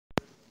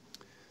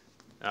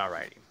All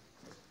righty.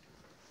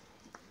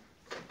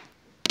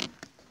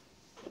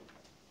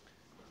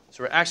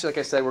 So we're actually, like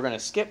I said, we're going to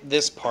skip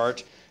this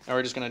part, and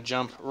we're just going to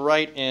jump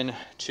right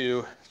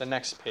into the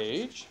next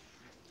page.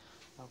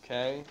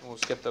 Okay, and we'll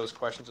skip those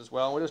questions as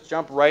well. We'll just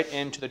jump right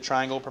into the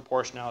triangle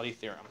proportionality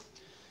theorem.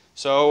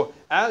 So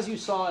as you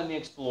saw in the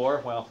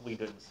Explorer, well, we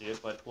didn't see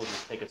it, but we'll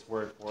just take its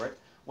word for it.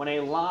 When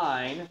a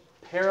line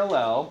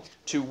parallel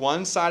to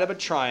one side of a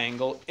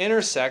triangle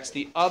intersects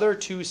the other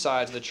two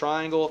sides of the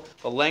triangle,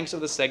 the lengths of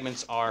the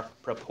segments are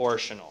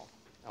proportional.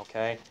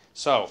 Okay,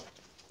 so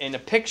in the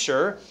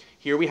picture,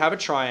 here we have a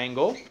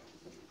triangle.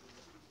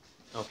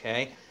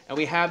 Okay, and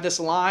we have this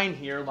line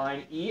here,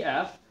 line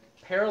EF,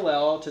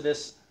 parallel to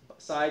this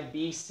side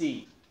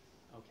BC.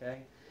 Okay,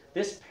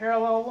 this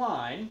parallel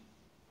line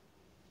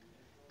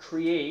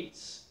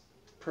creates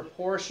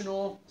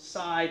proportional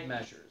side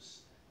measures.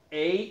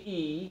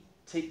 AE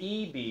to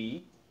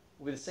EB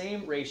with the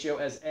same ratio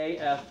as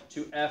AF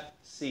to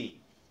FC.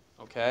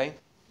 Okay?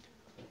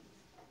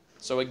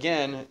 So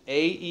again,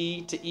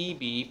 AE to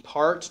EB,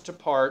 part to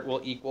part,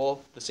 will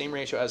equal the same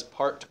ratio as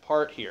part to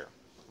part here.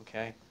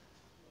 Okay?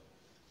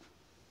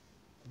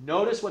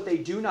 Notice what they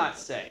do not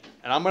say,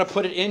 and I'm going to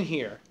put it in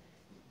here.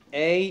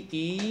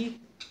 AE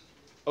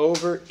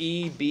over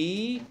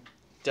EB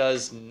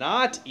does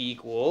not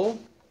equal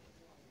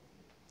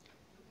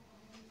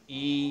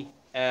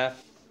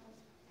EF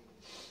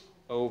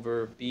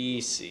over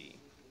BC,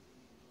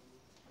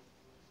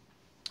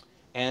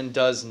 and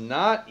does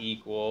not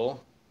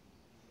equal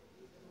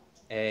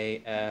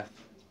AF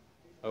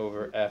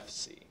over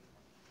FC.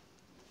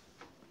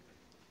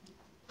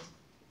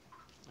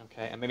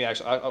 Okay, and maybe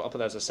actually I'll put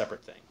that as a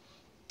separate thing.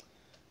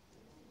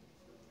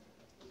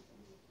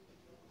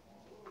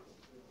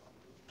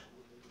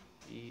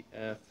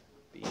 EF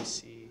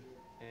BC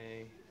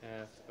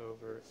AF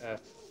over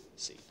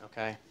FC.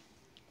 Okay.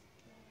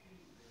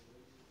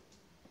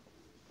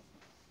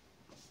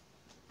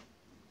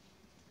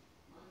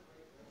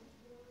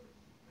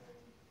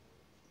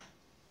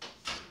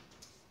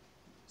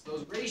 So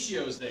those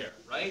ratios there,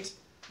 right?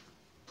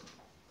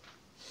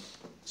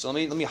 So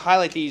let me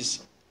highlight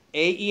these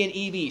AE and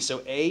EB.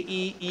 So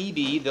AE,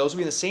 EB, those will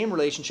be in the same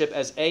relationship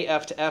as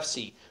AF to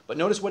FC. But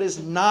notice what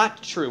is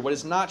not true. What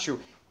is not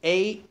true?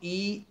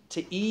 AE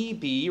to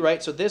EB,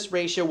 right? So this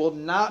ratio will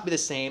not be the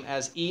same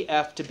as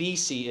EF to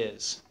BC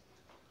is.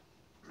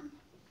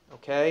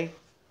 Okay?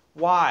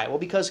 Why? Well,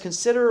 because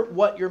consider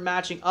what you're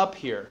matching up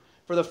here.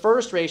 For the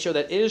first ratio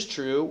that is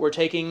true, we're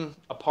taking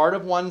a part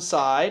of one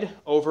side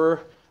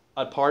over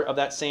a part of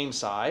that same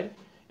side,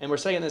 and we're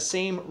setting the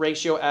same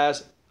ratio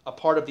as a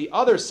part of the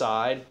other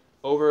side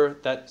over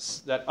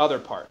that other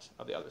part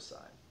of the other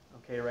side.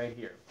 Okay, right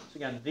here. So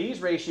again,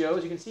 these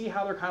ratios, you can see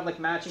how they're kind of like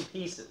matching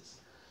pieces.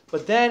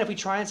 But then if we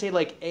try and say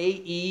like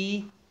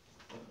AE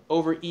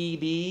over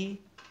EB,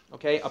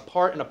 okay, a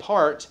part and a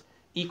part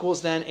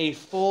equals then a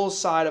full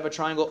side of a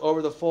triangle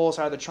over the full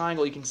side of the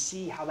triangle, you can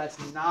see how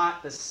that's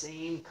not the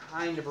same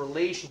kind of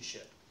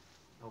relationship.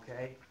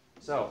 Okay?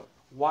 So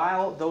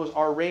while those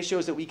are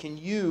ratios that we can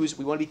use,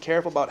 we want to be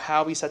careful about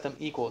how we set them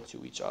equal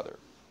to each other.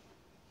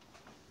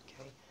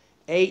 Okay?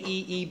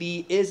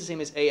 AEEB is the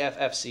same as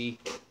AFFC,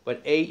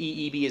 but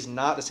AEEB is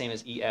not the same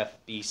as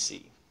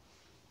EFBC.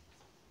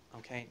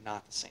 Okay,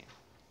 not the same.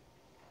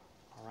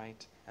 All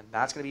right, and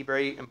that's going to be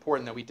very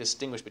important that we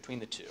distinguish between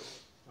the two.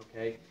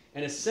 Okay,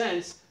 in a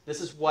sense,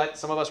 this is what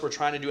some of us were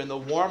trying to do in the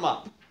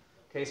warm-up.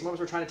 Okay, some of us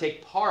were trying to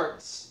take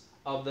parts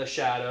of the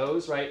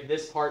shadows, right,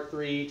 this part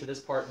 3 to this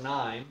part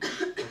 9,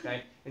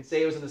 okay, and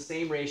say it was in the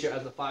same ratio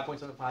as the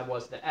 5.75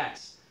 was to the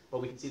x.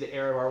 But we can see the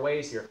error of our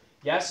ways here.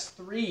 Yes,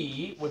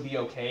 3 would be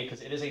okay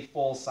because it is a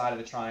full side of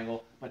the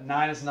triangle, but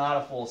 9 is not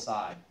a full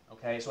side.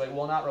 Okay, so it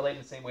will not relate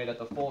in the same way that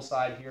the full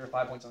side here,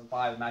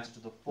 5.75, matches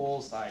to the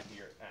full side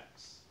here,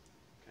 x.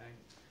 Okay,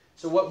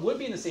 so what would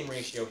be in the same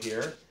ratio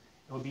here?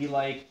 It would be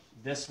like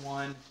this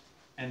one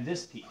and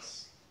this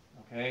piece.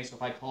 Okay, so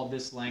if I call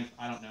this length,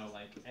 I don't know,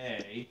 like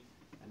A,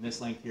 and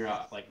this length here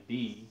like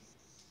B.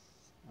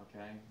 Okay,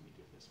 let me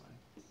do it this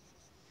way.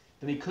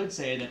 Then we could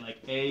say that like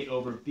A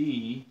over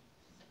B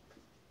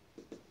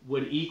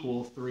would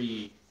equal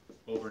 3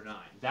 over 9.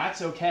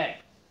 That's okay.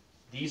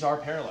 These are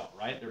parallel,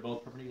 right? They're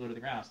both perpendicular to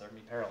the ground, so they're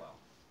going to be parallel.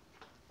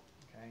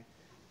 Okay?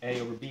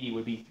 A over B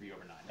would be 3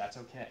 over 9. That's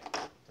okay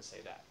to say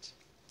that,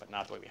 but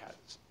not the way we had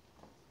it.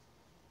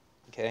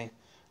 Okay?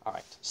 All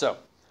right. So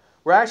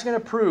we're actually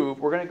going to prove,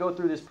 we're going to go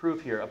through this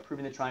proof here of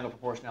proving the triangle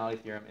proportionality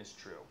theorem is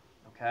true.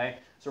 Okay?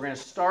 So we're going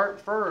to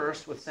start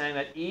first with saying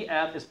that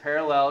EF is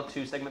parallel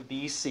to segment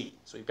BC.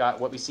 So we've got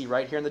what we see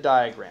right here in the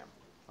diagram.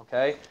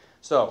 Okay?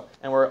 So,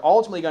 and we're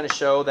ultimately going to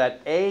show that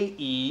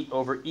AE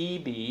over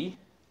EB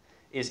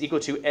is equal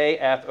to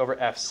AF over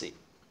FC.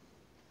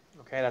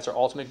 Okay, that's our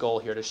ultimate goal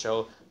here, to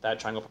show that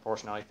triangle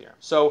proportionality theorem.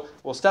 So,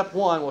 step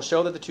 1, we'll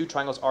show that the two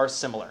triangles are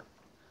similar.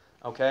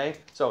 Okay,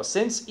 so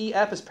since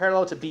EF is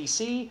parallel to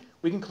BC,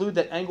 we conclude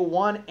that angle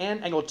 1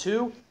 and angle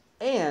 2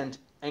 and,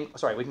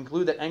 we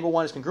conclude that angle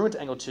 1 is congruent to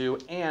angle 2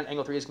 and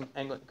angle 3 is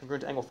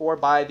congruent to angle 4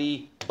 by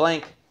the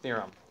blank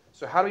theorem.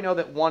 So how do we know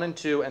that 1 and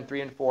 2 and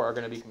 3 and 4 are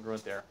going to be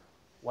congruent there?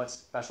 What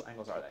special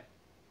angles are they?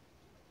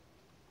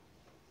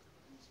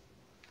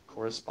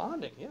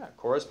 Corresponding, yeah.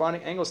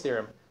 Corresponding angles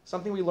theorem.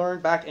 Something we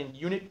learned back in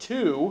Unit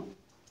 2.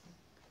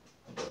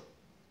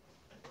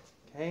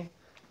 Okay.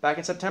 Back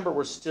in September,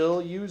 we're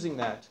still using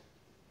that.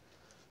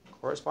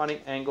 Corresponding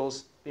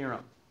angles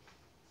theorem.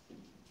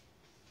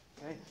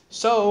 Okay.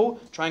 So,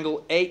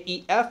 triangle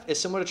AEF is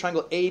similar to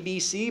triangle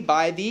ABC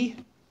by the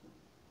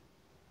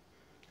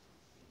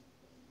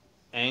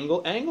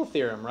angle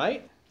theorem,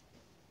 right?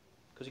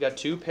 Because you got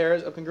two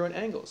pairs of congruent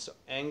angles. So,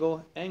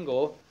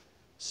 angle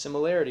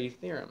similarity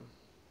theorem.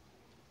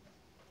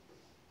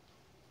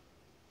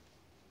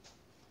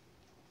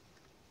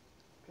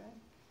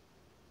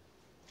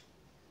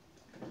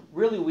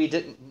 Really, we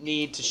didn't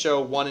need to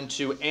show 1 and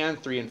 2 and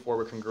 3 and 4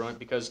 were congruent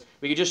because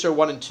we could just show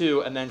 1 and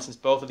 2, and then since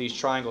both of these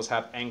triangles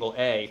have angle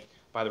A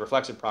by the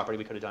reflexive property,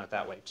 we could have done it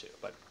that way too.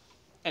 But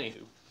anywho,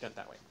 done it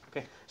that way.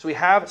 Okay, so we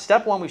have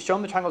step 1. We've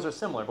shown the triangles are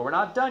similar, but we're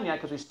not done yet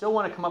because we still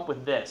want to come up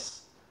with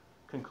this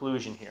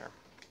conclusion here.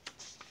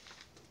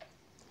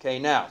 Okay,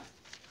 now,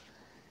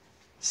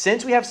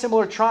 since we have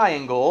similar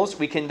triangles,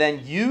 we can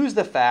then use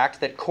the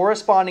fact that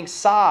corresponding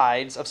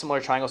sides of similar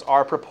triangles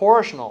are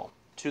proportional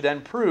to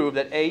then prove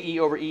that AE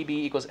over EB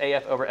equals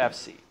AF over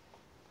FC.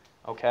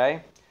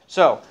 Okay?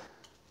 So,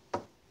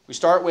 we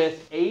start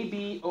with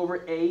AB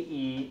over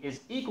AE is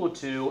equal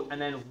to, and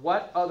then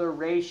what other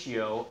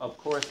ratio of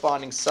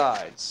corresponding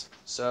sides?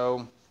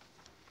 So,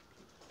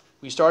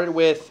 we started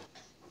with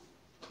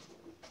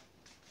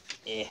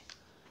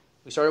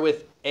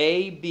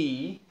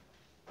AB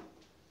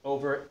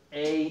over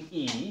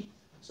AE.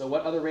 So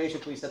what other ratio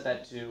can we set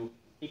that to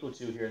equal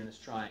to here in this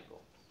triangle?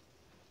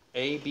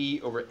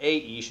 AB over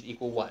AE should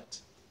equal what?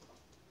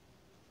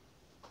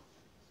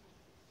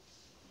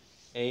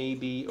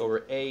 AB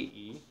over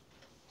AE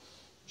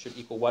should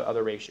equal what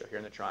other ratio here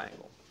in the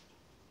triangle?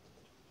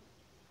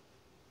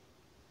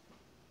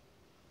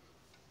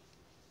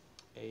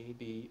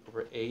 AB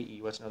over AE,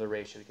 what's another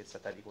ratio we could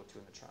set that equal to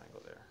in the triangle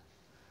there?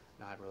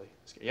 Not really.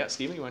 Yeah,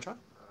 Stephen, you want to try?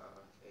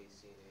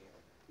 AC and AF.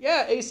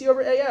 Yeah, AC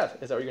over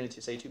AF. Is that what you're going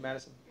to say too,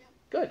 Madison? Yeah.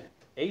 Good.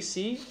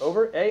 AC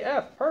over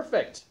AF.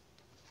 Perfect.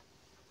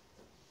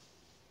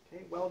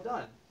 Okay, well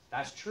done.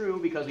 That's true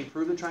because we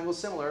proved the triangle's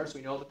similar, so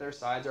we know that their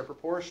sides are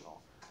proportional.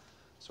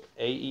 So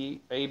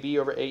AB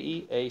over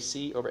AE,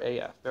 AC over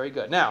AF. Very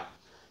good. Now,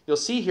 you'll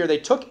see here they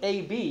took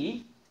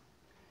AB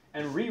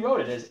and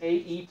rewrote it as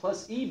AE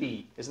plus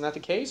EB. Isn't that the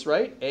case,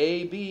 right?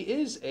 AB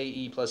is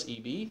AE plus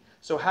EB.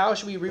 So how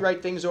should we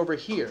rewrite things over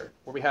here?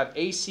 Where we have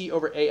AC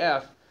over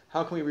AF,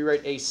 how can we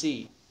rewrite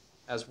AC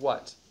as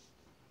what?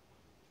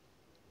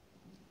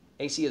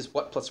 AC is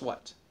what plus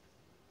what?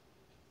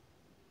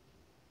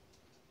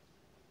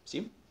 See?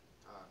 AF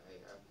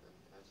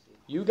and FC.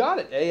 You got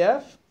it.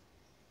 AF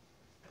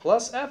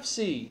plus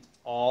FC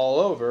all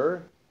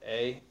over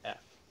AF. Okay.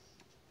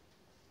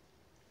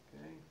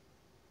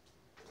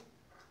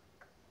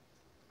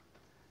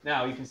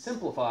 Now you can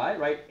simplify,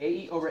 right?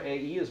 AE over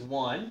AE is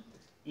 1.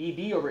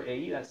 EB over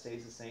AE, that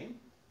stays the same.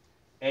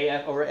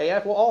 AF over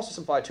AF will also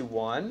simplify to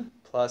 1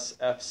 plus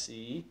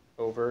FC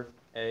over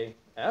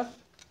AF.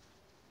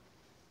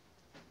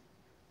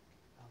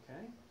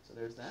 Okay, so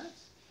there's that.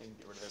 I can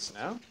get rid of this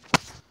now.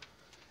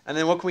 And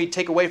then what can we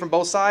take away from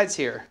both sides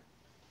here?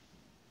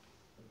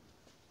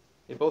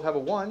 They both have a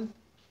 1.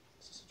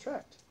 So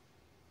subtract.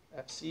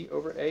 FC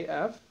over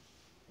AF.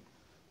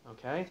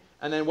 Okay,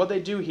 and then what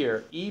they do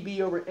here, EB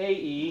over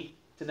AE,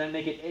 to then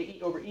make it AE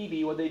over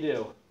EB, what they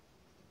do?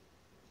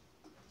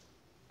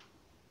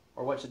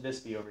 Or what should this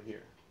be over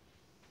here?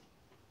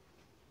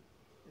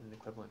 In an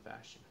equivalent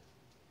fashion.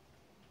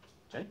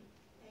 Jenny?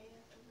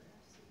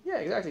 Yeah,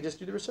 exactly. Just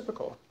do the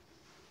reciprocal.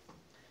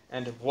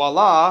 And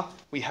voila,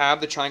 we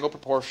have the triangle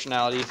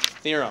proportionality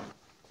theorem.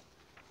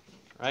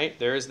 Right?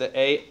 There's the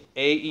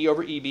AE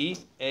over EB,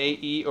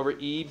 AE over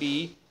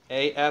EB,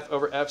 AF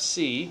over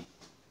FC.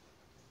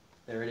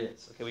 There it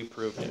is. Okay, we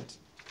proved it.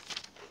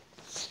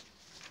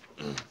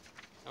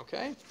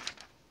 Okay?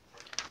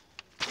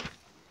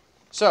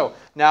 So,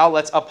 now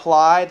let's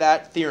apply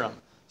that theorem.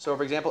 So,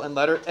 for example, in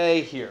letter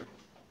A here.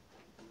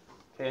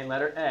 Okay, in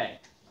letter A.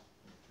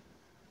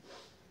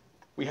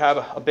 We have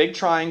a big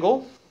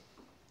triangle.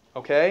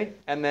 Okay?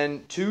 And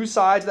then two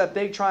sides of that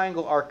big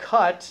triangle are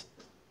cut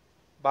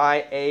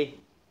by a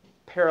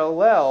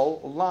parallel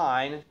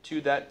line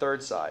to that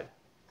third side.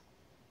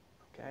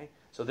 Okay?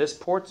 So this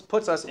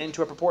puts us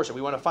into a proportion.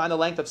 We want to find the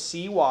length of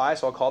CY,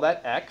 so I'll call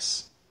that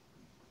X.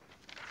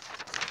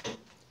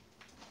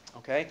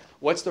 Okay?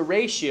 What's the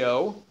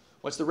ratio?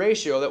 What's the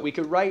ratio that we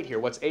could write here?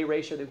 What's a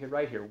ratio that we could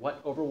write here? What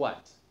over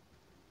what?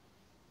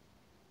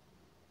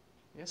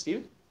 Yeah,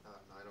 Steven?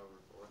 9 over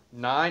 4.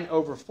 9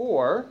 over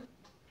 4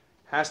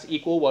 has to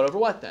equal what over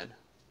what then?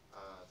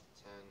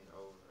 10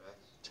 over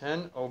X.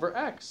 10 over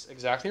X.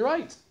 Exactly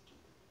right.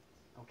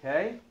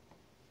 Okay?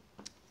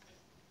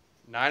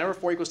 9 over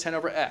 4 equals 10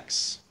 over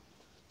X.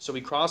 So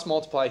we cross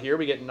multiply here.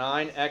 We get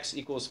 9X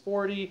equals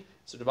 40.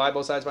 So divide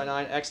both sides by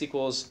 9. X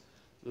equals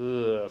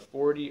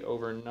 40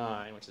 over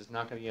 9, which is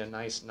not going to be a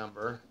nice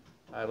number.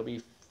 It'll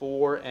be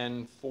 4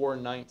 and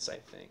 4/9, I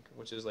think,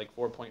 which is like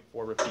 4.4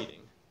 repeating.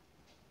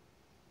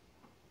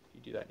 If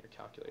you do that in your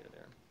calculator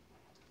there.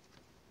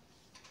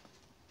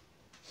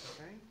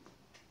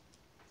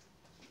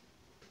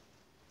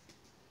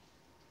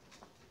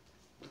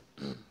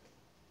 Okay.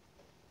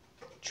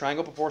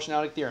 Triangle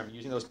proportionality theorem,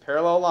 using those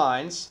parallel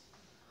lines,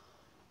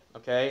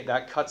 okay,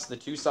 that cuts the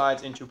two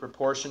sides into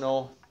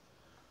proportional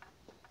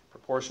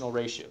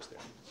ratios there.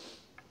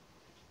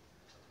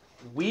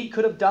 We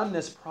could have done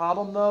this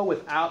problem, though,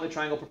 without the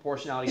triangle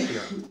proportionality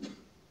theorem.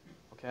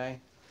 Okay?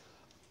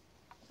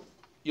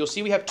 You'll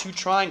see we have two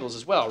triangles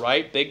as well,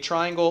 right? Big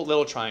triangle,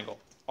 little triangle.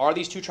 Are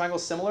these two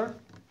triangles similar?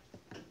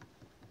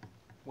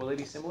 Will they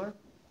be similar?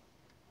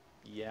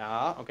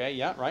 Yeah, okay,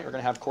 yeah, right. We're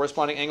going to have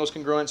corresponding angles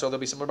congruent, so they'll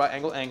be similar by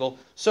angle.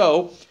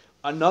 So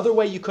another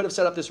way you could have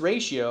set up this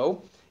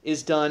ratio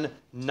is done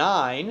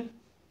 9,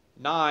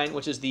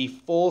 which is the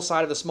full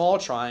side of the small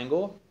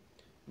triangle,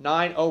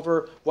 9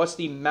 over what's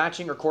the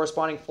matching or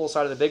corresponding full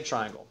side of the big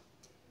triangle?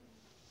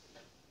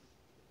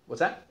 What's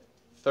that?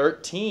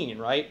 13,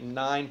 right?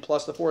 9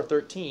 plus the 4,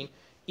 13,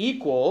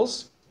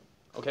 equals,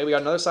 okay, we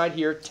got another side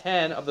here,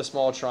 10 of the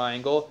small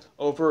triangle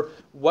over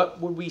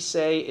what would we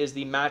say is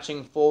the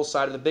matching full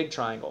side of the big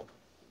triangle?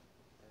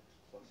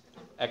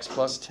 X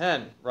plus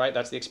 10, right?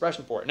 That's the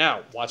expression for it.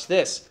 Now, watch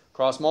this.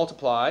 Cross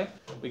multiply,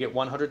 we get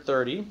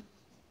 130.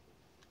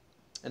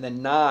 And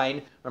then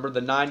 9, remember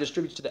the 9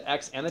 distributes to the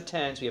x and the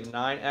 10, so we have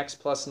 9x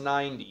plus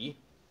 90.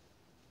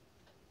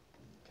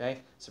 Okay,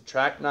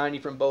 subtract 90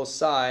 from both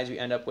sides, we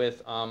end up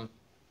with, oh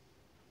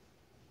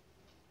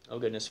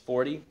goodness,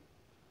 40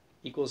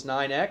 equals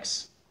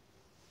 9x.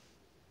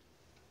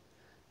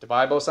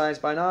 Divide both sides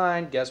by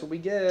 9, guess what we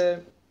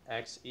get?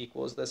 X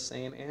equals the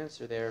same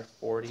answer there,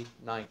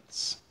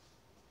 40/9.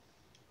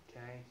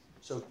 Okay,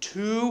 so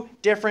two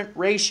different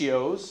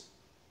ratios,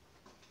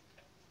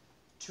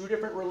 two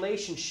different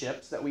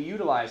relationships that we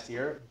utilized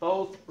here,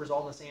 both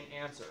result in the same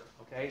answer.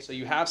 Okay, so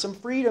you have some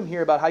freedom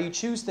here about how you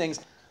choose things,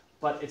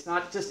 but it's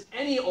not just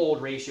any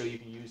old ratio you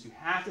can use. You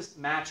have to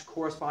match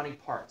corresponding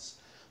parts.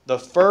 The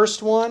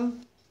first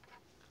one,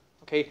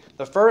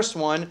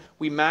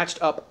 we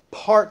matched up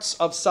parts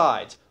of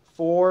sides.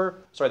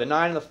 The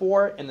 9 and the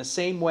 4 in the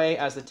same way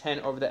as the 10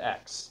 over the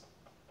x.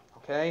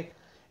 Okay?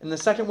 In the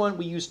second one,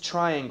 we used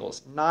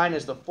triangles. 9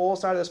 is the full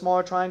side of the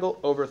smaller triangle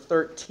over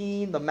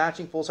 13, the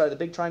matching full side of the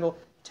big triangle.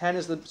 10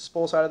 is the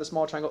full side of the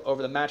small triangle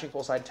over the matching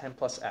full side, 10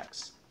 plus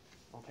x.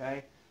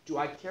 Okay? Do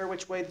I care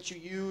which way that you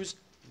use?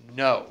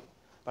 No.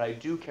 But I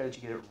do care that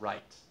you get it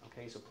right.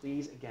 Okay? So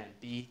please, again,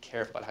 be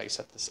careful about how you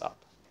set this up.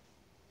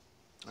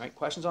 All right,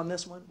 questions on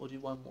this one? We'll do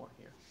one more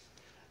here.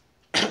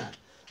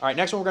 All right,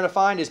 next one we're going to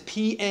find is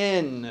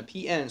Pn.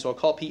 Pn, so I'll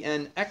call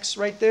Pn x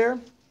right there. All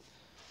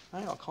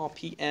right, I'll call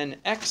Pn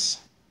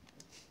x.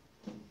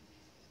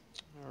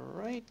 All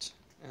right,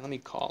 and let me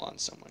call on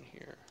someone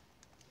here.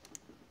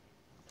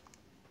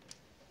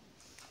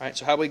 All right,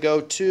 so how do we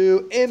go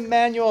to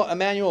Emmanuel?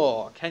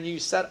 Emmanuel, can you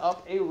set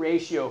up a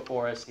ratio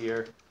for us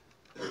here?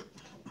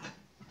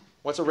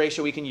 What's a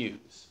ratio we can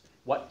use?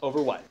 What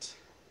over what?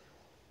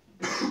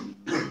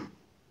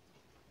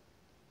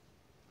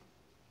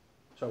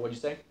 Sorry, what did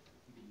you say?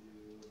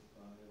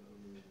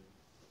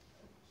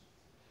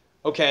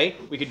 Okay,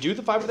 we could do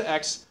the 5 over the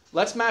x.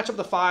 Let's match up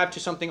the 5 to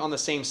something on the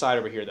same side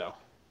over here, though.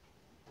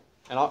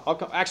 And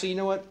actually, you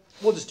know what?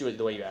 We'll just do it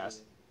the way you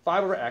asked.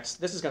 5 over x.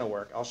 This is going to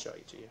work. I'll show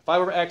you to you.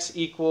 5 over x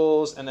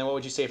equals, and then what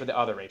would you say for the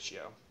other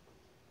ratio?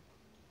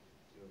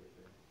 2 over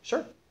 3.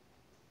 Sure.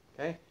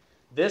 Okay.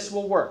 This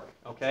will work.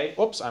 Okay.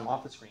 Oops, I'm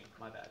off the screen.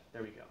 My bad.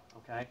 There we go.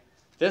 Okay.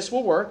 This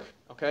will work.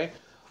 Okay.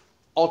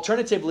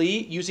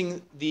 Alternatively,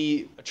 using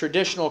the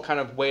traditional kind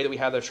of way that we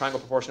have the triangle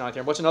proportionality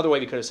theorem, what's another way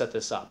we could have set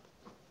this up?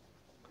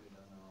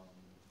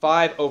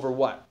 5 over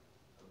what?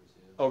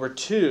 Over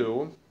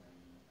 2.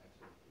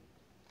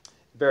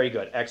 Very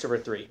good. X over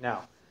 3.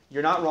 Now,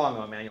 you're not wrong,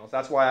 though, Emmanuel.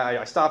 That's why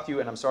I stopped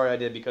you, and I'm sorry I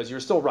did, because you're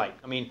still right.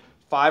 I mean,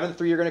 5 and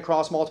 3 are going to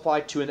cross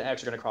multiply. 2 and the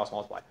x are going to cross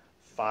multiply.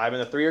 5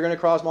 and the 3 are going to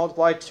cross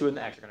multiply. 2 and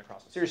the x are going to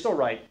cross multiply. So you're still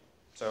right.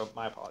 So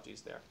my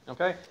apologies there.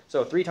 Okay?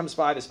 So 3 times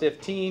 5 is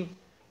 15.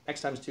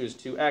 X times 2 is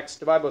 2x.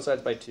 Divide both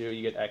sides by 2.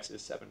 You get x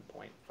is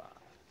 7.5.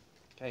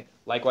 Okay?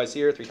 Likewise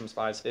here, 3 times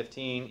 5 is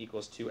 15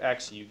 equals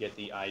 2x. You get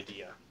the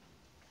idea.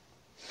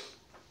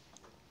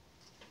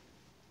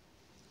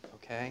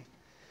 Okay.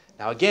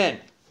 Now again,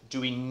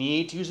 do we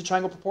need to use the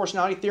triangle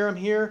proportionality theorem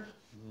here?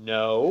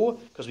 No,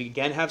 because we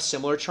again have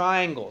similar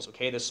triangles.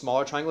 Okay, the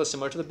smaller triangle is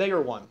similar to the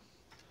bigger one.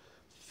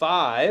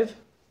 5.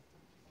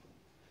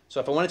 So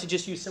if I wanted to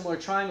just use similar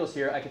triangles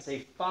here, I could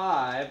say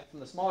 5 from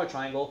the smaller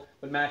triangle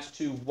would match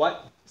to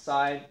what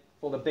side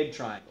for the big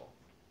triangle?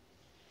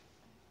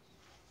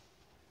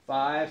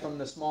 5 from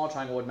the small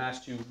triangle would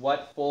match to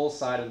what full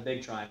side of the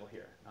big triangle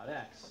here? Not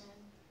x.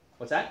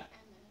 What's that?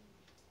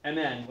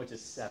 Mn, which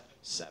is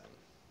 7.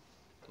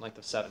 Length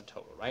of 7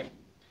 total, right?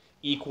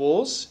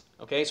 Equals,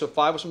 okay, so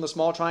 5 was from the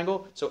small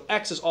triangle, so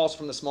x is also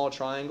from the small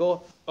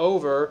triangle,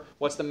 over,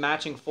 what's the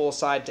matching full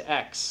side to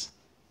x?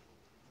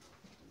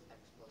 X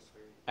plus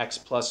 3. x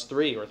plus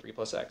 3 or 3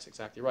 plus x.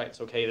 Exactly right.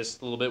 It's okay. This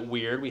is a little bit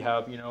weird. We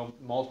have,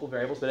 multiple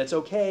variables, but it's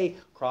okay.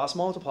 Cross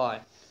multiply.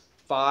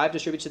 5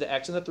 distributes to the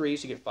x and the 3,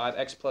 so you get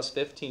 5x plus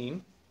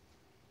 15.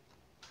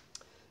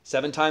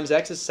 7 times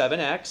x is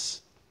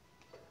 7x.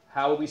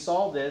 How will we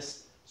solve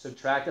this?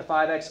 Subtract the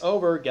 5x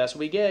over. Guess what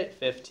we get?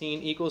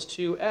 15 equals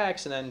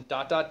 2x, and then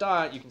dot, dot,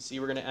 dot. You can see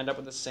we're going to end up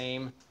with the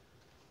same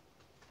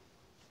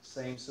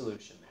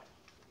solution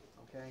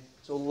there. Okay?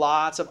 So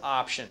lots of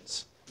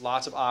options.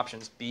 Lots of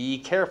options. Be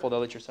careful, though,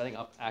 that you're setting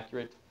up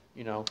accurate,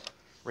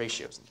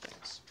 ratios and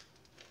things.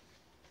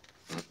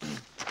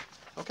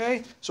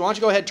 Okay? So why don't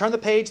you go ahead, turn the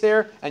page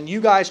there, and you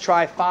guys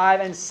try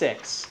 5 and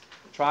 6.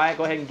 Go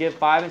ahead and give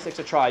 5 and 6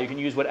 a try. You can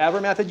use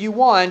whatever method you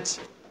want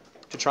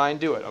to try and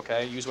do it,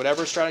 okay? Use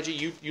whatever strategy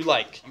you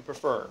like, you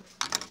prefer.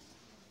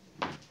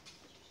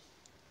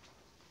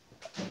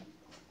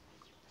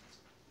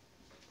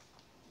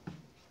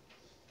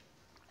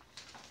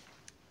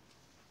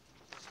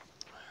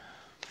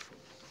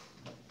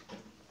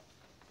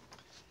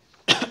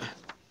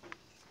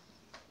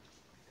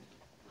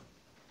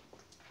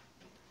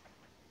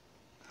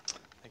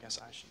 I guess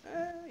I should,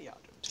 yeah, I'll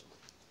do it too.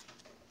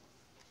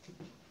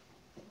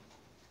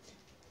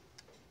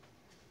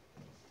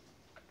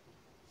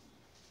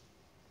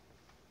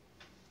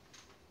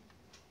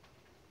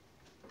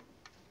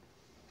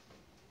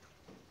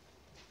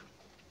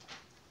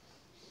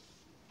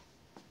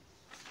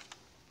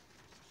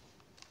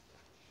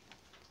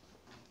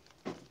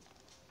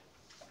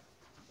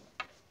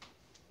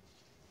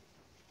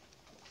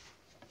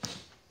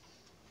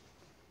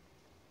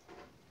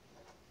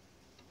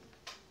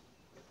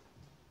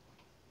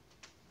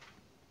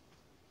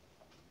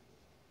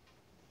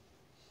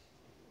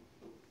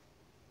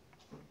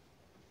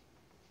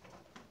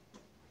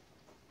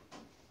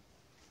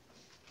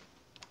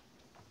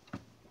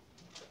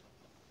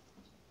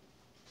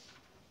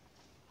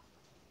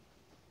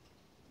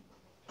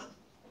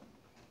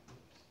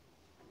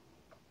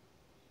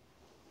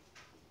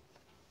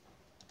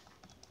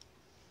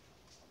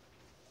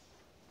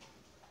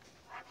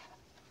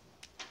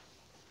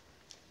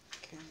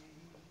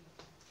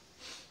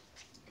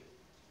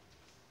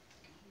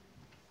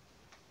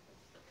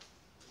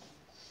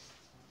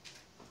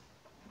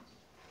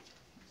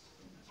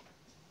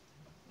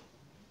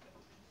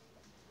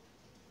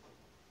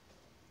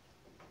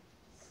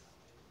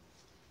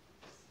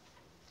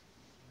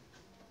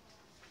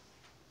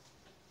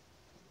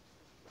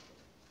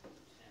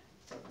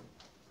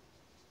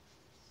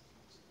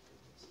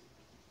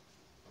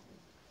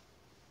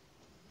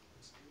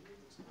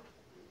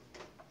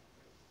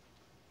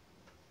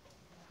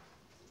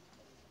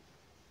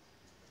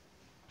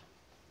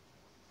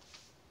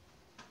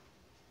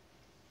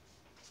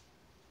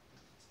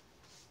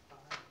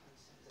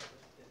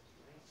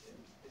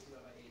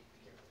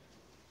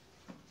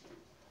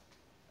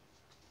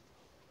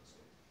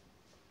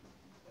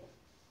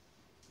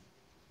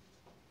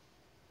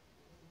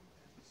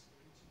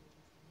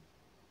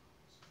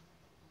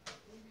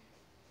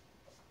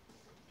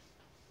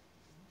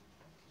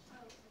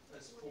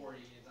 That's 40,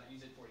 you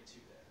did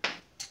 42 there.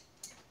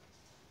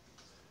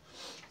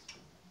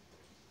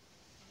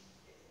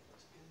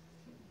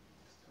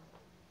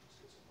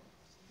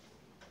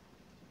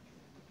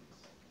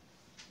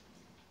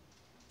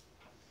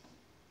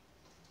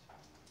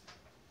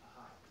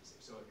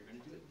 So if you're going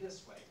to do it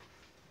this way,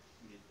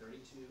 you did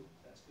 32,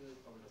 that's good.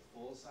 Over the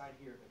full side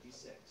here,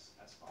 56,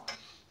 that's fine.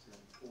 So then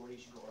 40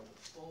 should go over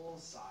the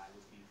full side,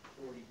 which would be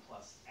 40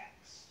 plus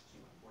x. So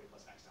you want 40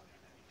 plus x down there,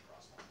 and then you can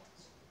cross multiply.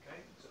 Okay?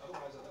 So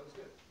otherwise, that was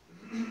good.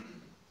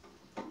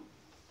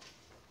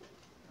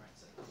 All right,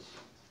 so.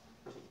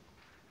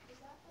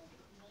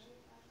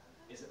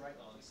 Is it right?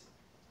 Oh, let me see.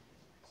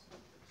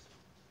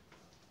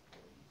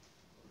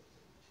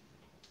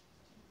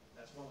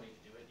 That's one way to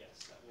do it, yes,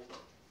 that will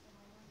work.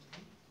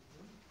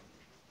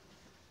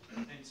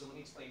 And so let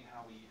me explain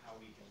how we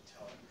can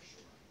tell for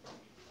sure.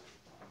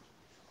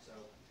 So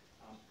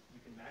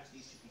you can match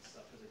these two pieces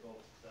up because they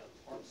both the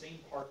same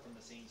part from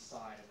the same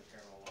side of the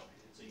parallel line.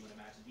 And so you want to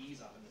match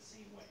these up in the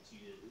same way. So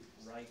you did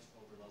right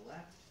over the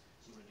left.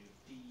 So you want to do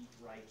D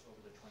right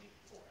over the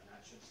 24, and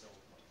that should still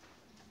work.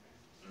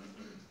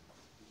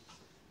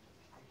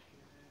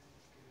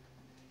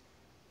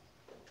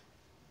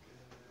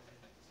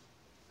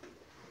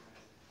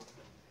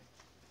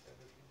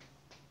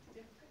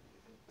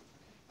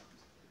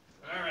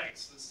 All right,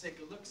 so let's take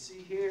a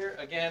look-see here.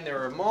 Again,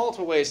 there are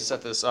multiple ways to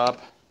set this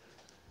up,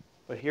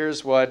 but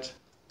here's what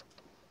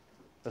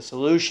the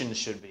solution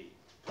should be.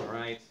 All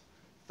right,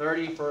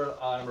 30 for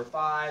number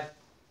 5,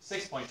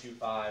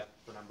 6.25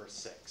 for number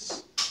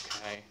 6.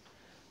 Okay.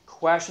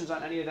 Questions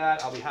on any of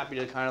that? I'll be happy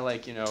to kind of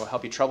like,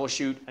 help you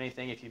troubleshoot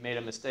anything if you made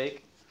a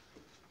mistake.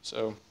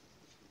 So,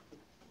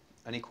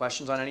 any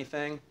questions on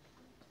anything?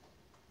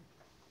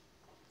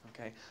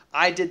 Okay.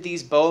 I did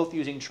these both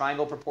using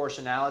triangle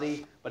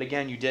proportionality, but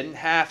again, you didn't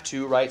have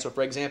to, right? So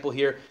for example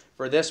here,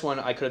 for this one,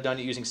 I could have done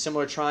it using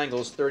similar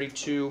triangles.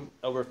 32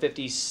 over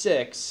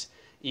 56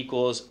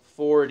 equals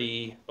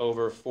 40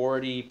 over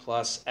 40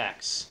 plus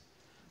x,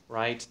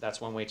 right?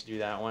 That's one way to do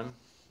that one.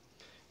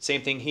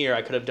 Same thing here.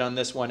 I could have done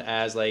this one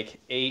as like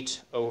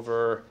 8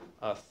 over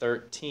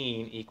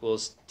 13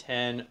 equals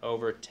 10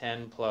 over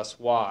 10 plus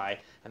y,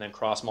 and then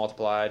cross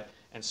multiplied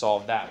and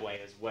solve that way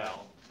as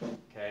well.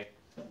 Okay,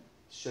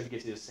 should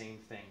get to the same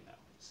thing though,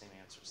 same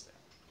answers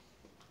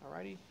there.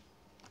 Alrighty.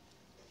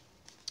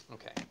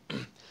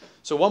 Okay.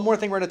 So one more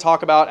thing we're going to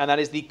talk about, and that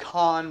is the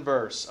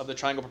converse of the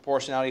triangle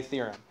proportionality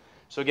theorem.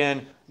 So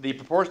again, the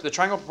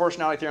triangle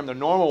proportionality theorem, the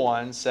normal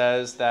one,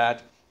 says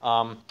that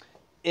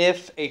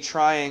if a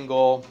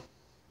triangle,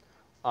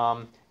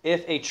 let's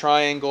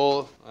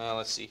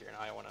see here.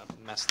 Now I want to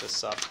mess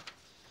this up.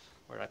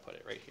 Where did I put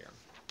it? Right here.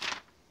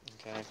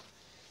 Okay.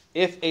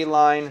 If a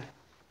line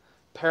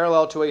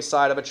parallel to a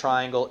side of a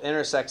triangle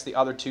intersects the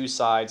other two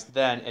sides,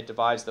 then it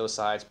divides those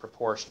sides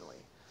proportionally.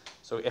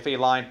 So if a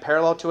line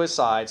parallel to a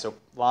side, so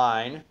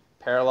line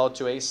parallel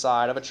to a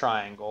side of a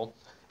triangle,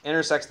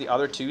 intersects the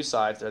other two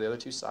sides, they're the other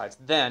two sides,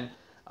 then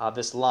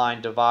this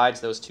line divides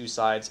those two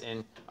sides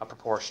in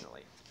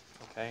proportionally.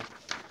 Okay.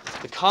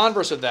 The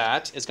converse of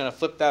that is going to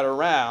flip that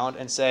around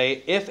and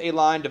say if a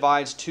line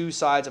divides two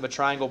sides of a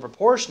triangle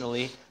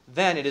proportionally,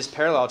 then it is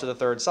parallel to the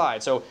third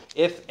side. So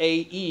if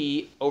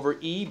AE over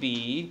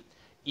EB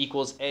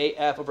equals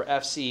AF over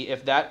FC,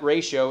 if that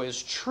ratio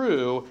is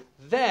true,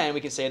 then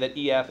we can say that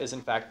EF is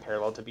in fact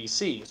parallel to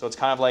BC. So it's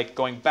kind of like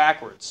going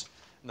backwards.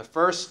 In the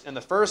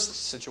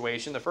first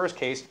situation, the first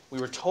case, we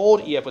were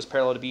told EF was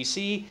parallel to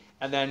BC,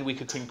 and then we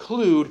could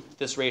conclude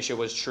this ratio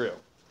was true.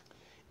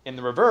 In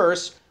the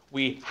reverse,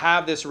 we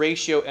have this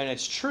ratio and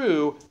it's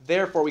true,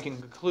 therefore we can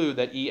conclude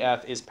that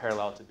EF is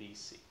parallel to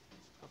BC.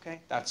 Okay,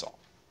 that's all.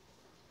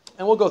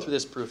 And we'll go through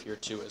this proof here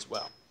too as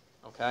well.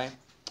 Okay,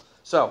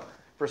 so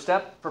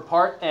for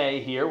part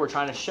A here, we're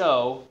trying to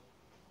show,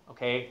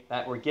 okay,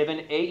 that we're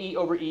given AE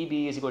over EB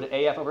is equal to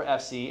AF over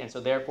FC, and so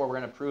therefore we're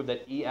going to prove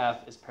that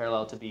EF is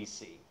parallel to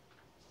BC.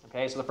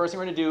 Okay, so the first thing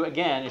we're going to do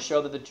again is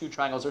show that the two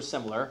triangles are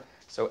similar.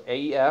 So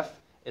AEF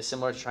is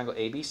similar to triangle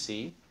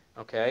ABC.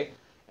 Okay,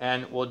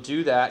 and we'll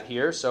do that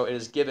here. So it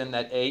is given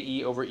that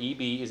AE over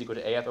EB is equal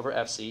to AF over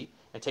FC.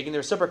 And taking the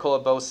reciprocal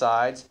of both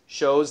sides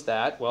shows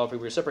that, well, if we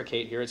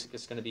reciprocate here, it's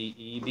going to be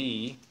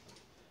EB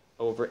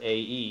over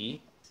AE,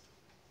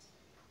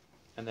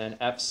 and then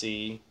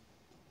FC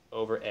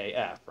over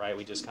AF, right?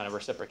 We just kind of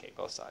reciprocate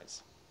both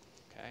sides.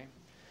 Okay.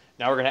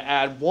 Now we're going to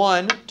add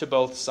 1 to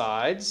both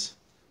sides.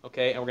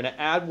 Okay, and we're going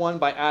to add 1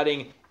 by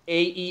adding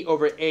AE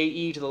over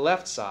AE to the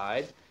left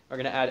side. We're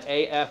going to add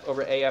AF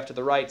over AF to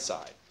the right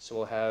side. So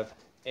we'll have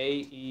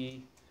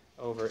AE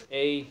over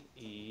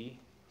AE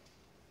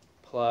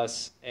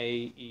plus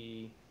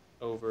AE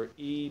over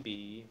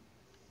EB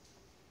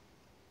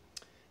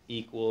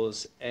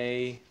equals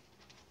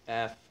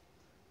AF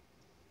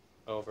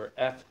over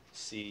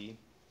FC.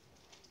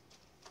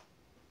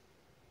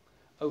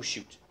 Oh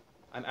shoot,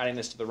 I'm adding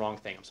this to the wrong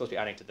thing. I'm supposed to be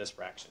adding to this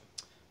fraction.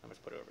 I'm going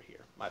to put it over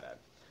here. My bad.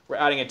 We're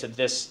adding it to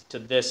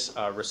this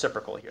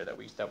reciprocal here that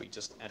we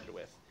just ended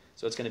with.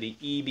 So it's going to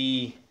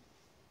be EB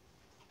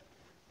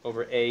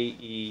over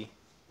AE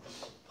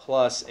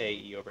plus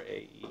AE over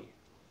AE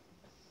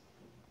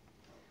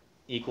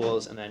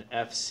equals, and then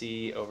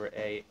FC over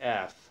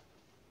AF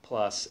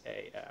plus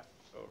AF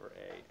over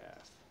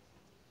AF.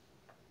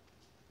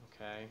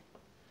 Okay,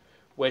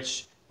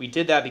 which we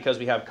did that because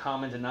we have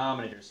common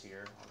denominators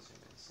here.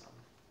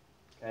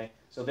 Okay,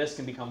 so this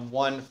can become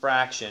one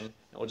fraction, and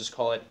we'll just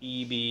call it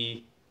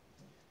EB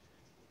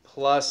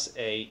plus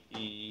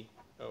AE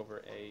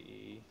over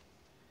AE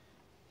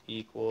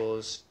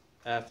equals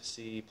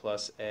FC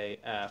plus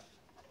AF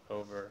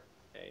over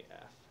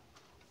AF.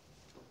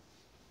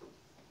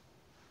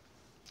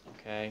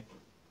 Okay.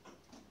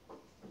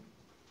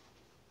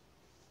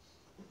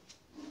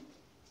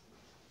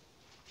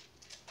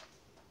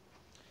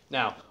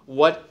 Now,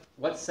 what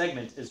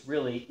segment is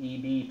really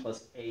EB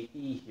plus AE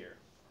here?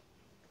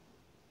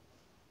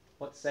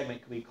 What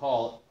segment could we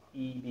call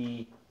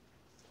EB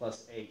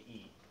plus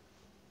AE?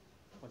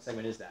 What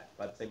segment is that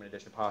by the segment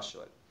addition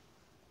postulate?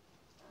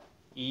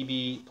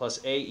 EB plus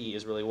AE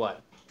is really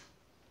what?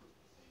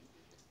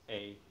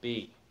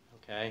 AB.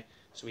 Okay,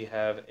 so we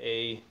have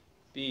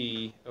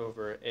AB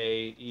over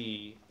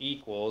AE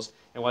equals,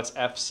 and what's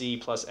FC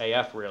plus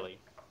AF really?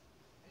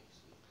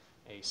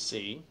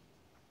 AC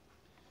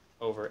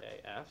over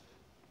AF.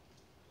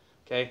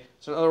 Okay,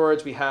 so in other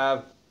words, we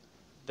have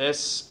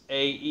this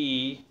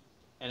AE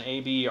and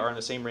AB are in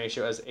the same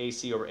ratio as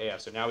AC over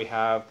AF. So now we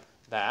have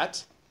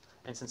that.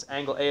 And since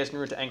angle A is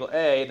congruent to angle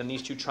A, then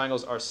these two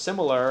triangles are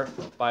similar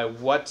by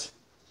what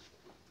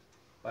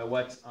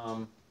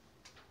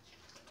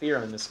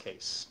theorem in this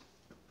case?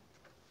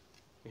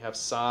 We have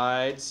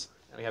sides,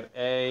 and we have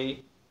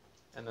A,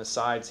 and the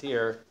sides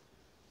here.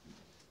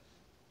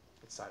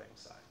 It's side angle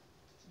side.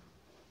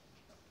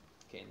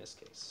 Okay, in this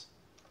case.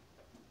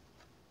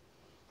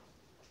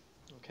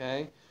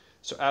 Okay,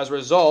 so as a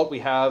result, we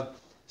have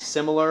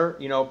similar,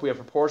 we have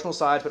proportional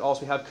sides, but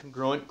also we have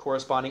congruent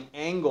corresponding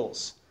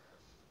angles.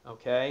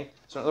 Okay,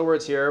 so in other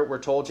words here, we're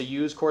told to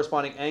use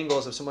corresponding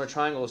angles of similar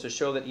triangles to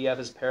show that EF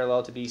is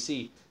parallel to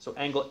BC. So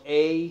angle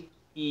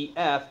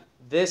AEF,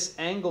 this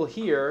angle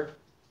here,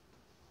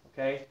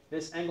 Okay,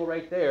 this angle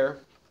right there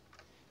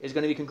is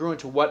going to be congruent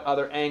to what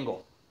other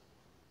angle?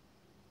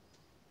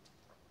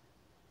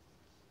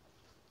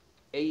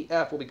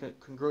 AEF will be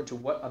congruent to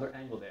what other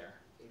angle there?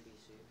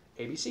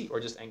 ABC, or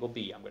just angle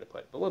B, I'm going to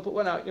put. But we'll put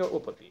one out. We'll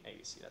put B,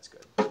 ABC. That's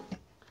good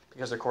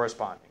because they're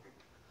corresponding.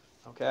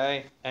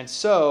 Okay, and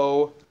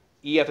so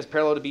EF is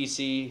parallel to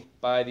BC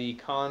by the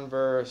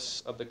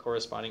converse of the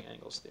corresponding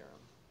angles theorem.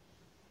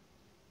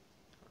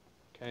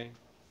 Okay.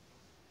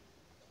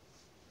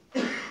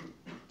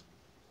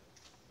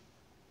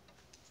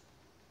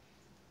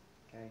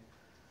 Okay.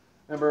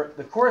 Remember,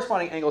 the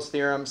corresponding angles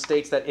theorem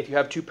states that if you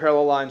have two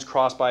parallel lines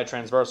crossed by a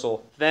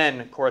transversal,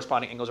 then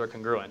corresponding angles are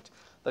congruent.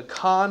 The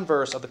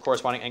converse of the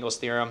corresponding angles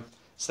theorem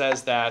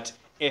says that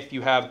if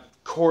you have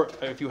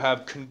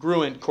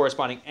congruent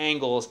corresponding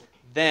angles,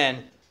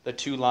 then the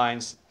two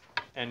lines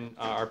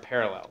are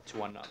parallel to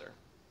one another.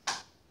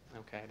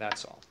 Okay,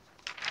 that's all.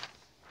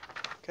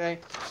 Okay,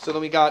 so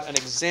then we got an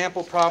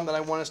example problem that I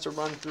want us to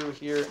run through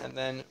here, and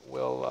then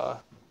we'll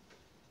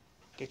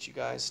get you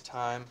guys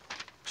time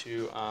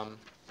to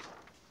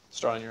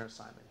start on your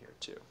assignment here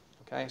too.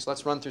 Okay, so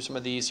let's run through some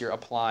of these here,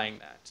 applying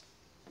that.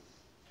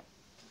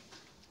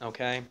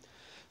 Okay,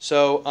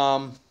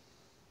 so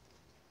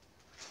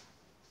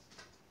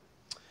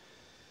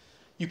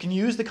you can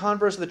use the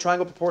converse of the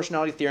triangle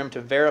proportionality theorem to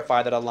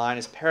verify that a line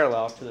is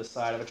parallel to the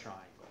side of a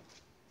triangle.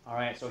 All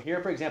right, so here,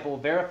 for example,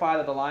 we'll verify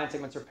that the line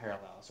segments are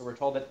parallel. So we're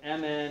told that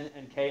MN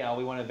and KL,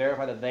 we want to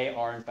verify that they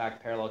are, in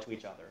fact, parallel to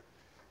each other.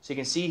 So you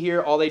can see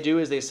here, all they do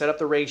is they set up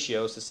the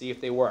ratios to see if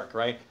they work,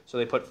 right? So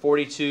they put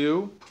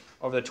 42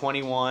 over the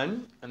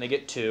 21, and they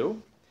get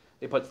 2.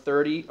 They put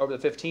 30 over the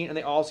 15, and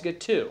they also get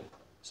 2.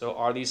 So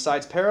are these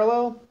sides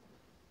parallel?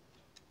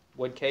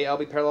 Would KL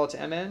be parallel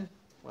to MN?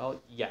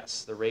 Well,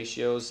 yes. The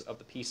ratios of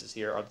the pieces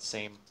here are the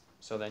same.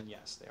 So then,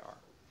 yes, they are.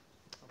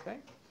 Okay?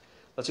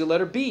 Let's do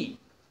letter B.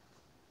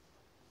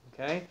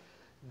 Okay?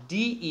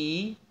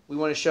 DE, we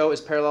want to show, is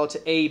parallel to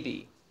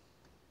AB.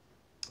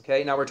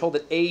 Okay? Now we're told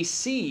that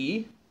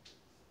AC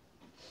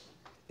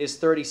is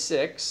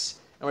 36,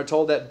 and we're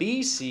told that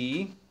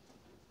BC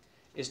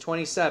is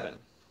 27.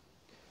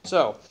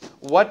 So,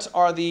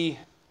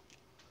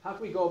 how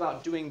can we go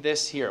about doing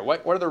this here?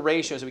 What are the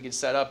ratios that we can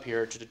set up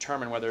here to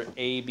determine whether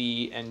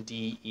AB and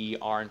DE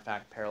are in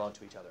fact parallel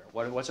to each other?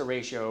 What's a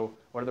ratio?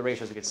 What are the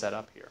ratios we could set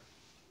up here?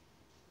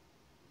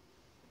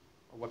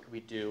 Or what could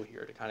we do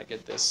here to kind of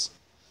get this,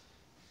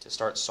 to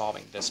start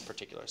solving this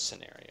particular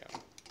scenario?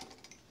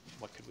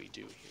 What could we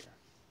do here?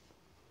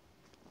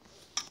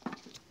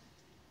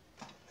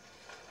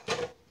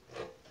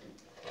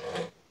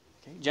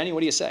 Okay, Jenny, what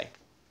do you say?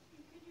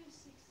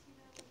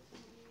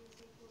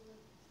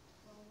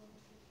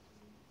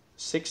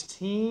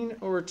 16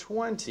 over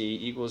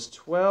 20 equals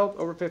 12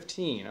 over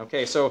 15.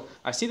 Okay, so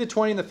I see the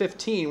 20 and the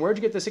 15. Where'd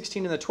you get the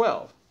 16 and the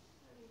 12?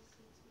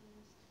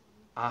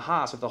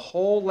 Aha, so if the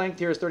whole length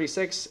here is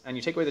 36, and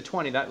you take away the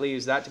 20, that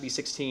leaves that to be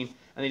 16. And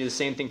then you do the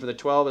same thing for the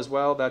 12 as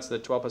well. That's the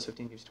 12 plus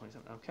 15 gives you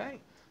 27. Okay,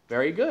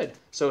 very good.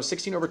 So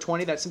 16 over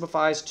 20, that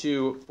simplifies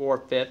to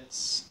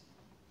 4/5.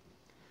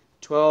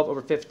 12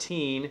 over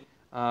 15,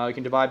 we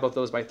can divide both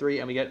those by 3,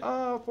 and we get,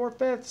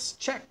 4/5.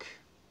 Check.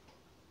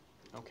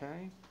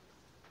 Okay.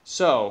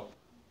 So,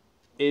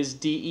 is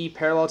DE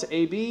parallel to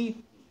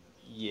AB?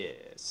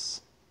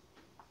 Yes.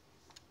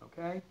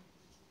 Okay.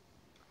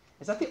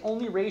 Is that the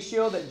only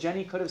ratio that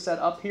Jenny could have set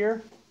up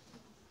here?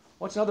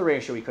 What's another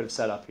ratio we could have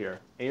set up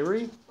here?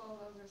 Avery?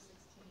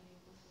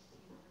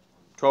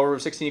 12 over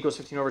 16 equals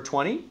 15 over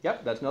 20.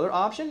 Yep, that's another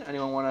option.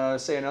 Anyone want to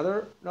say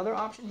another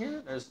option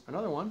here? There's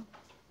another one.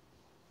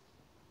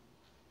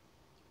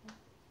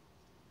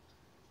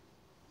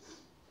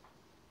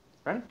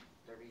 Ready?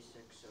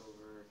 36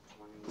 over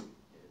 20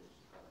 is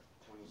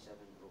 27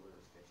 over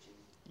 15.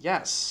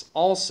 Yes,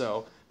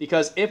 also,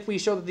 because if we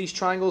show that these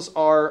triangles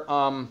are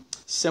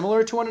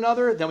similar to one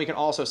another, then we can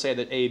also say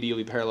that AB will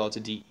be parallel to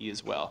DE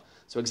as well.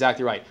 So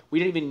exactly right. We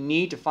didn't even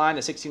need to find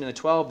the 16 and the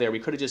 12 there. We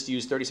could have just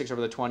used 36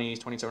 over the 20s,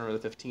 27 over the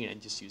 15, and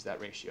just use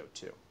that ratio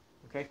too.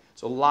 Okay?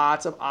 So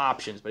lots of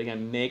options, but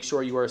again, make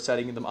sure you are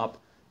setting them up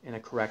in a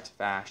correct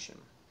fashion.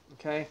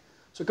 Okay?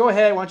 So go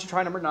ahead. Why don't you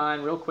try number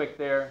 9 real quick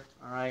there.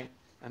 All right?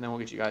 And then we'll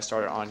get you guys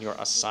started on your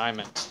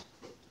assignment.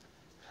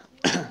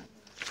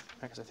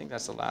 Because I think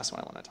that's the last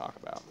one I want to talk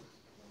about.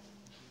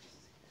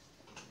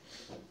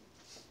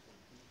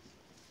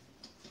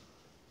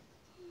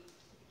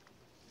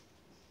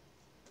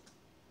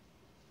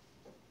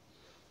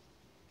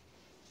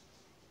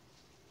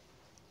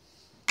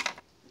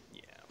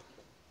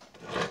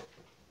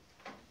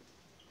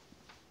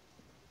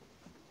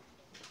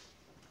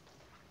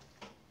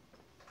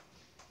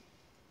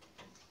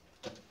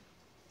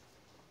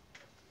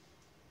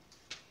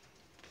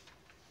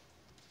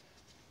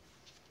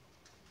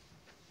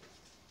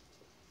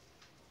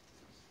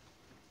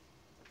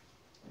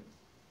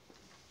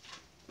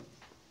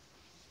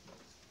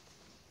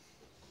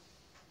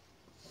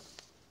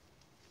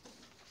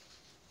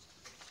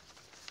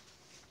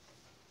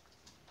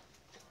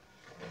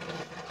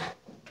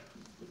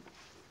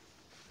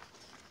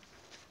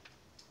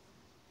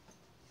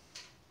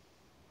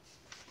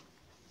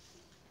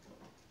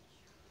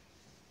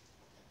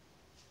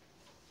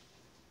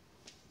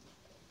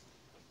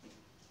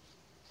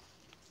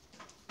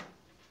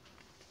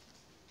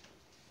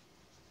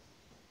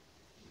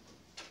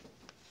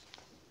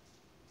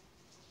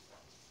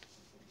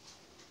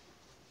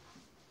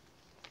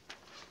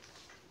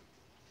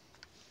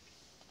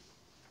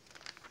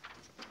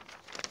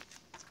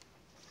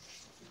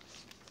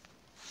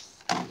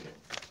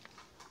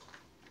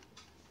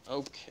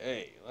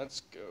 Okay,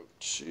 let's go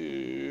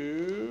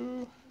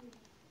to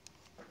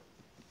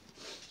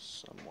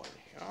someone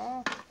here.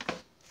 All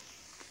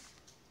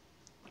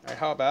right,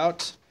 how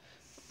about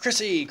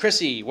Chrissy?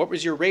 Chrissy, what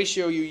was your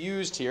ratio you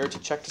used here to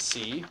check to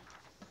see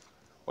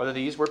whether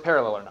these were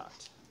parallel or not?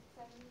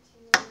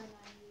 72 over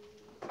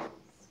 90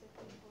 is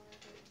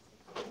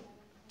 54 over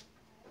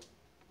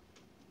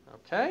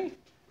 67.5. Okay,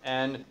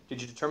 and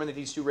did you determine that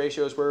these two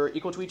ratios were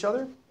equal to each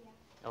other?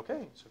 Yeah.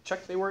 Okay, so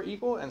check they were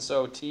equal, and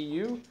so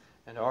TU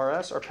and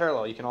RS are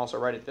parallel. You can also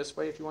write it this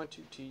way if you want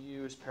to.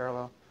 TU is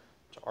parallel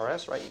to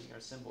RS, right? Using our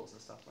symbols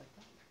and stuff like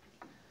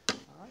that.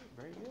 All right,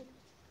 very good.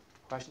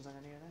 Questions on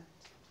any of that?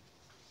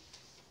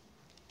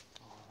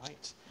 All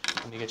right,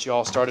 let me get you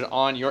all started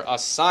on your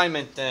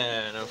assignment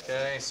then.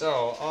 Okay,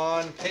 so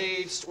on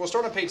page, we'll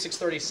start on page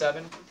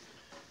 637.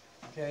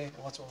 Okay,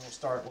 well, that's where we'll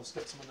start. We'll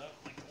skip some of the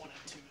like 1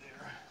 and 2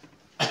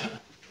 there.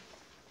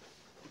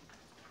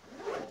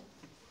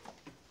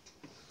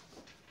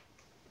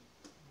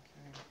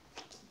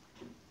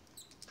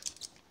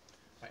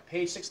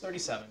 Page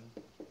 637.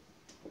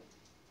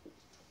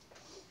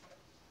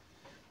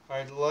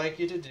 I'd like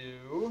you to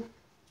do,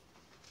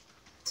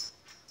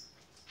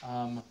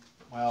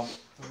 well,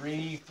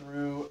 3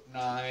 through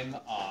 9,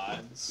 the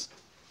odds.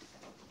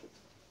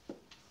 Okay.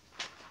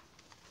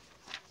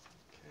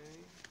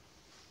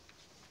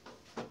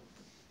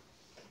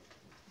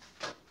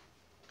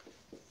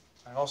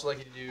 I'd also like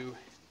you to do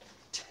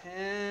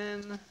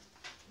 10.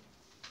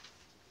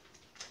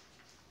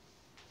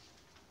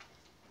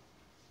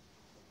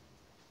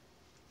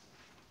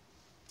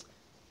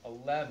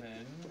 11,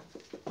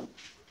 and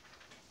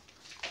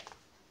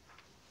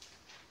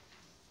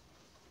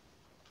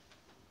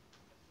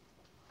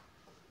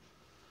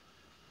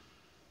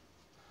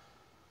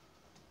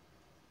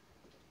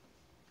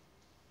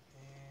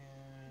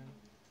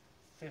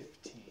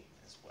 15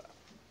 as well.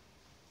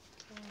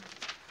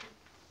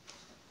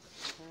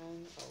 10,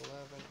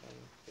 11, and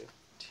 15.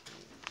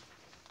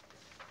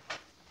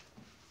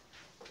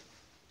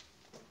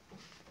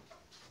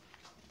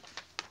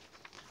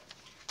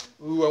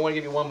 Ooh, I want to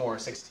give you one more,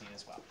 16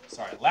 as well.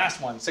 Sorry, last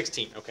one,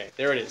 16. Okay,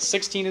 there it is.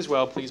 16 as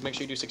well. Please make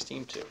sure you do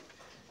 16 too.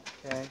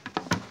 Okay,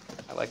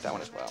 I like that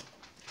one as well.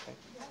 Okay.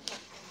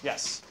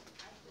 Yes.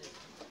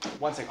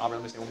 One second, Aubrey,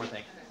 let me say one more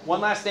thing. One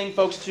last thing,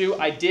 folks, too.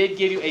 I did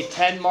give you a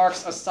 10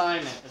 marks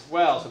assignment as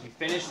well. So if you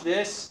finish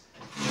this,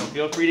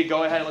 feel free to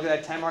go ahead and look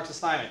at that 10 marks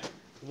assignment.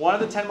 One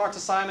of the 10 marks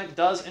assignment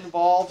does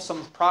involve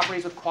some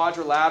properties with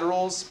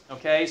quadrilaterals,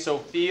 okay? So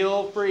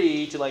feel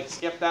free to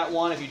skip that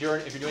one if you're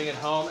doing it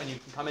at home, and you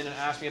can come in and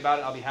ask me about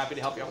it. I'll be happy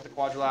to help you out with the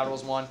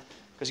quadrilaterals one,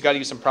 because you got to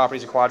use some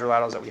properties of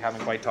quadrilaterals that we haven't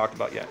quite talked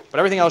about yet. But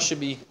everything else should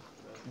be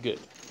good.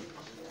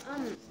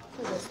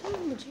 For this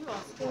one, would you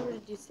also be able to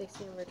do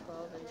 16 over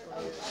 12 and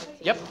 20 over 15?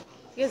 Yep.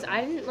 Because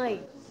I didn't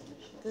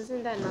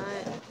doesn't that not,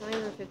 20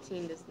 over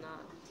 15 does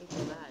not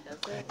equal that, does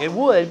it? It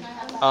would. You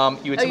would Oh,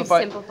 you simplify.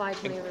 simplify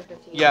 20 over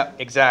 15? Yeah,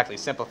 exactly.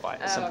 Simplify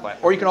it. Simplify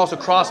it. Or you can also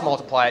cross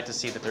multiply it to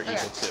see that they're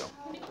equal too.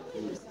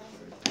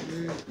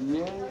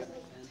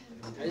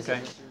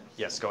 Okay.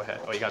 Yes, go ahead.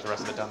 Oh, you got the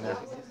rest of it done there?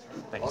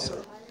 Thank you,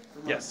 sir.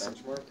 Yes.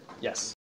 Yes.